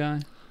Disneyland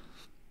guy?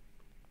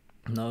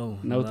 No.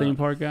 No theme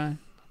park guy?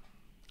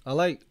 I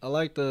like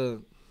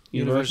the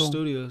Universal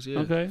Studios, yeah.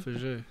 Okay. For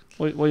sure.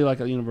 What do you like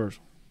at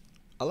Universal?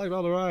 I like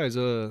all the rides.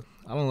 I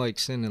don't like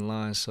sitting in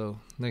line, so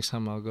next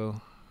time I'll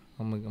go,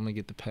 I'm gonna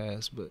get the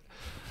pass. But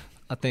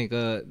I think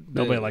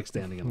nobody likes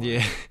standing in line.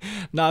 Yeah,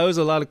 no, it was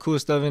a lot of cool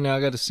stuff in there.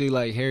 I got to see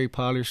like Harry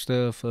Potter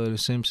stuff, the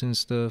Simpsons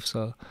stuff.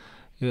 So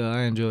yeah,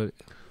 I enjoyed it.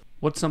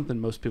 What's something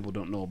most people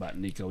don't know about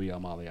Nico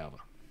Iamaleava?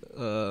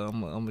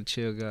 I'm a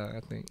chill guy. I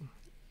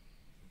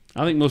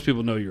think most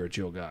people know you're a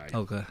chill guy.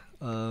 Okay.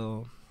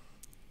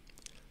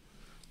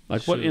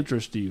 What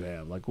interests do you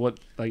have? I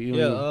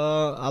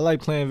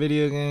like playing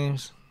video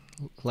games.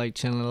 Like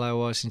chilling, like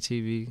watching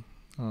TV.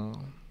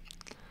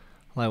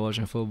 Like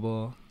watching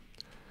football.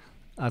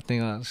 I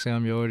think I'll say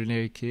I'm your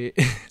ordinary kid.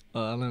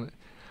 I'm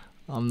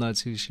not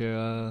too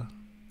sure.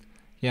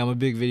 I'm a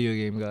big video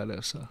game guy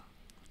though, so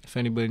if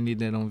anybody need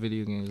that on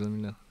video games, let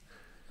me know.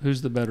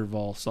 Who's the better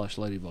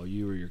Vol/Lady Vol,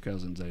 you or your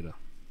cousin Zeta?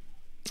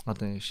 I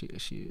think she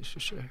is for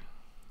sure.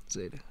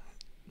 Zeta.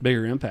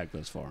 Bigger impact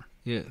thus far.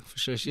 Yeah, for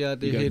sure. She out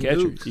there You hitting got to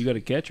catch nukes. her. You got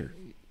to catch her.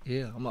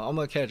 Yeah, I'm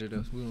gonna catch her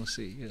though. We're gonna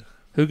see. Yeah.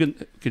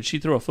 Could she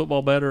throw a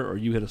football better, or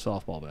you hit a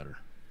softball better?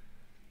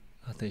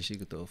 I think she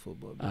could throw a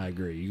football better. I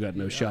agree. You got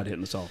no shot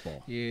hitting the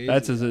softball. Yeah,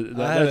 that's one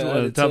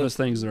of the toughest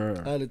things there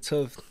are. I had a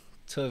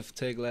tough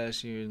take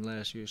last year in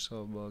last year's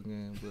softball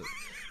game, but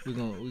we're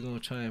gonna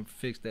try and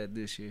fix that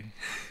this year.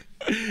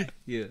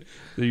 Yeah.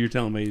 So you're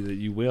telling me that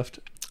you whiffed?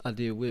 I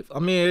did whiff. I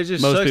mean, it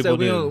just Most sucks people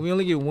that do. we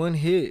only get one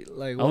hit.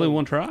 Like only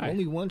one try.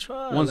 Only one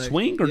try. One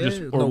swing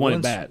or one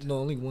at bat? No,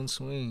 only one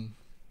swing.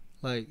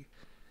 Like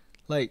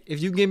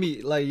if you give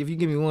me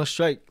one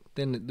strike,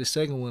 then the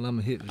second one I'm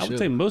gonna hit. I would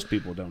say most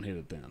people don't hit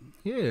it then.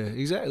 Yeah,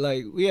 exactly.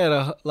 Like we had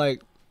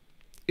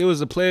it was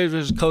the players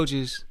versus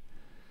coaches.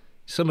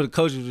 Some of the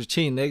coaches was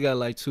cheating. They got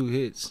like 2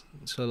 hits.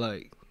 So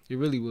like it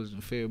really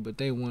wasn't fair. But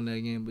they won that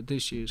game. But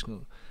this year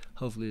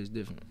hopefully it's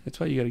different. That's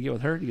why you got to get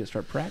with her. You got to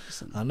start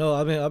practicing. I know.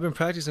 I've been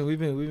practicing. We've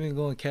been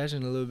going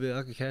catching a little bit.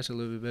 I could catch a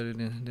little bit better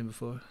than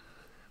before,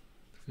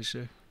 for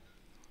sure.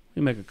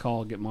 We make a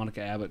call, get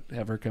Monica Abbott,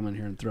 have her come in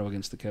here and throw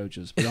against the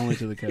coaches, but only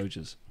to the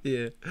coaches.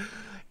 Yeah,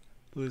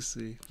 we'll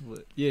see.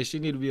 But yeah, she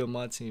need to be on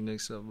my team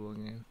next softball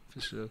game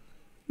for sure.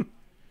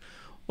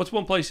 What's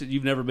one place that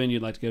you've never been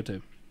you'd like to go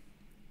to?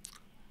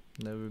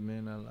 Never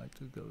been. I'd like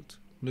to go to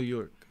New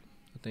York.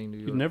 I think New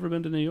York. You've never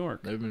been to New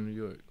York. Never been to New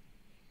York.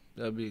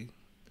 That'd be.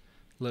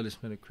 Let us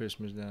spend a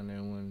Christmas down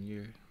there 1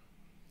 year,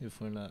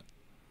 if we're not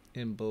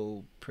in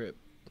bowl prep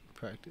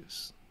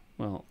practice.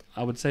 Well,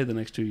 I would say the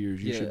next 2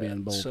 years you should be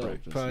in bowl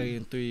practice. Probably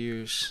in 3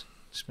 years,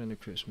 spend a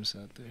Christmas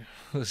out there.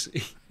 We'll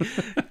see.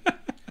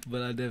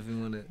 But I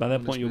definitely want to. By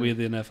that point, you'll be at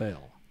the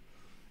NFL,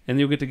 and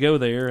you'll get to go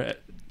there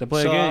to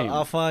play a game.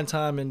 I'll find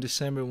time in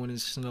December when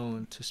it's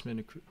snowing to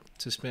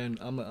spend.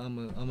 I'm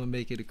gonna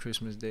make it a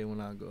Christmas day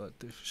when I go out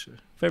there for sure.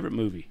 Favorite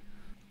movie?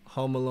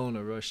 Home Alone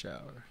or Rush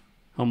Hour.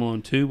 Home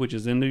Alone 2, which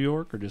is in New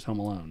York, or just Home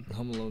Alone?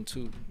 Home Alone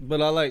 2.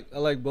 But I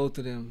like both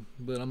of them.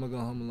 But I'm gonna go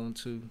Home Alone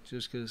 2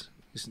 just because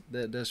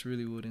that's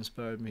really what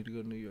inspired me to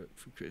go to New York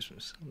for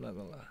Christmas. I'm not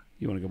gonna lie.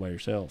 You want to go by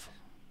yourself?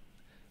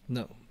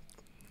 No.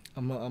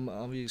 I'm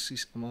gonna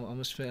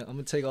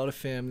take all the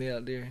family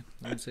out there.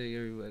 I'm gonna take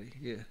everybody.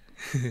 Yeah.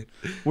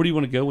 Where do you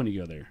want to go when you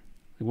go there?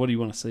 What do you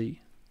want to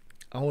see?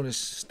 I want to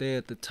stay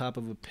at the top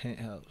of a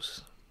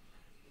penthouse,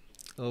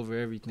 over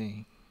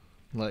everything,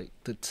 like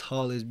the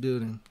tallest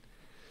building,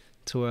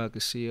 to where I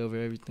could see over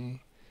everything.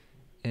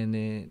 And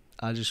then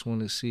I just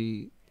want to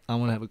see. I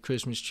want to have a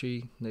Christmas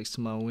tree next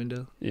to my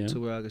window, to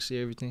where I can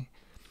see everything.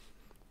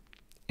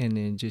 And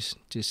then just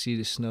see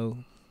the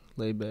snow,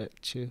 lay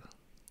back, chill.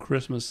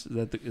 Christmas,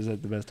 is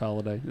that the best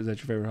holiday? Is that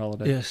your favorite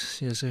holiday?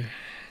 Yes, sir.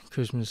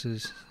 Christmas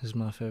is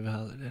my favorite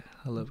holiday.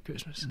 I love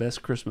Christmas.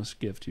 Best Christmas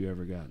gift you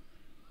ever got?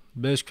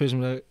 Best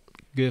Christmas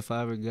gift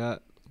I ever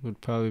got would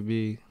probably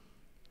be.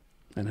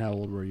 And how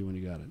old were you when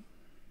you got it?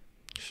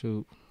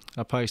 Shoot,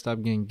 I probably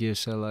stopped getting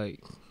gifts at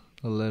like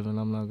 11.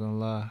 I'm not gonna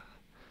lie.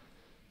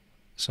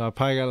 So I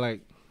probably got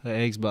like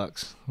an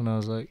Xbox when I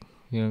was like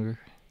younger.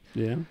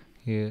 Yeah.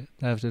 Yeah.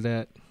 After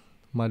that,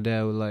 my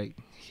dad would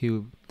he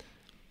would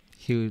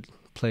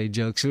play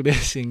jokes with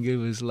us and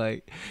give us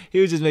he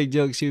would just make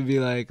jokes. He would be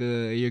like,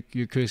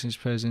 your Christmas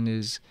present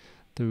is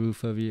the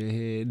roof over your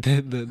head,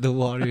 the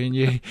water in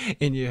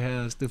your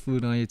house, the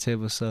food on your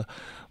table. So,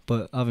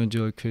 but I've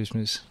enjoyed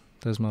Christmas.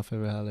 That's my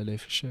favorite holiday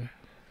for sure.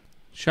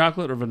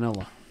 Chocolate or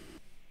vanilla?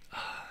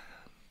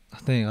 I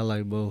think I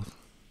like both.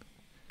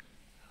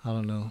 I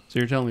don't know. So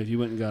you're telling me if you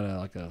went and got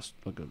a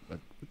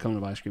cone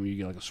of ice cream, you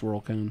get like a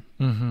swirl cone?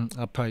 Mm-hmm.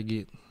 I'd probably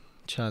get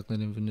chocolate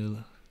and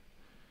vanilla.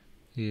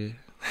 Yeah.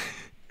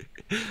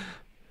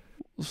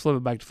 Let's flip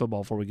it back to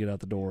football before we get out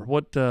the door.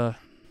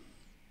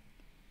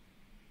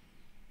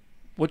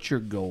 what's your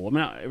goal? I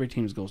mean, not every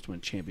team's goal is to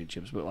win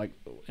championships, but like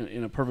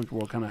in a perfect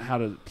world, kind of how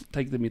to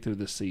take me through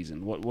this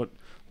season. What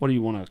do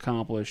you want to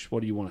accomplish?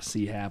 What do you want to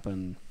see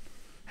happen?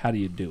 How do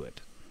you do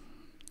it?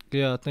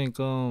 Yeah, I think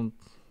the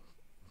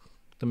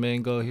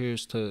main goal here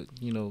is to,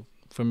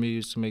 for me,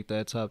 is to make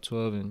that top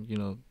 12 and,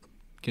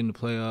 get in the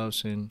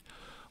playoffs and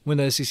win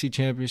the SEC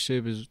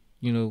championship is,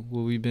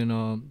 what we've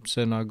been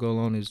setting our goal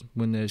on is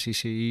win the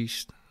SEC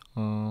East.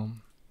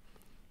 And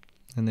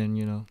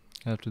then,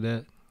 after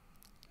that,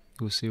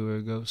 we'll see where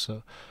it goes.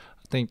 So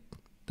I think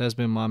that's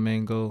been my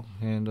main goal.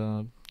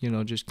 And,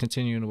 just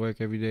continuing to work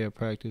every day at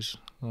practice,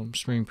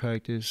 spring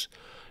practice,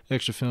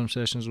 extra film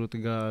sessions with the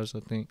guys, I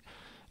think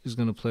is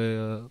going to play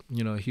a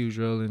huge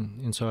role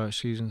into our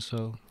season.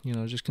 So,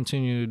 just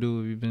continue to do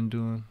what we've been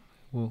doing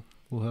will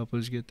help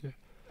us get there.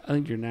 I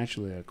think you're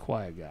naturally a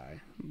quiet guy,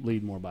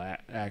 lead more by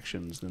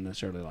actions than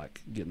necessarily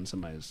like getting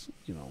somebody's,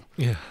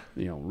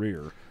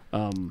 rear.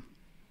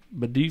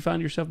 But do you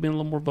find yourself being a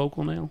little more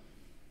vocal now?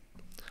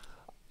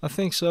 I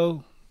think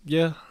so.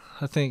 Yeah,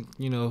 I think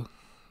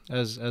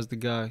as the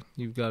guy,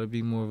 you've got to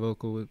be more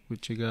vocal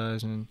with your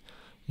guys and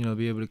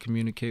be able to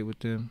communicate with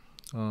them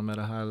at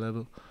a high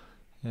level.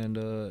 And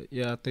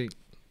I think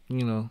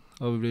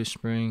over this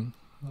spring,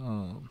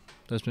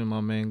 that's been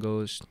my main goal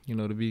is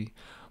to be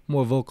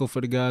more vocal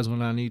for the guys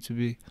when I need to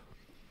be.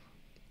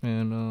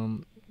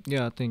 And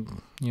I think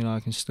I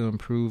can still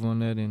improve on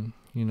that and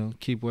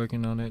keep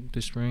working on it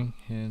this spring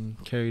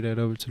and carry that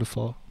over to the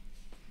fall.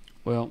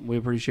 Well, we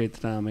appreciate the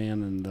time,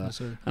 man, and yes,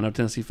 sir. I know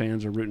Tennessee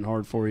fans are rooting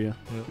hard for you,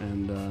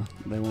 and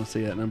they want to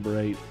see that number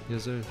 8.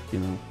 Yes, sir.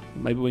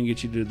 Maybe we can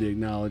get you to do the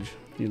acknowledge.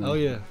 Oh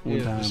yeah,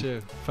 one time. For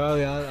sure.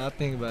 Probably, I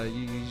think about it.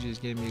 You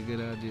just gave me a good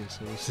idea,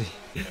 so we'll see.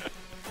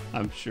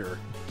 I'm sure.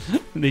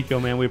 Nico,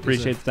 man, we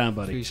appreciate the time,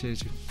 buddy.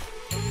 Appreciate you.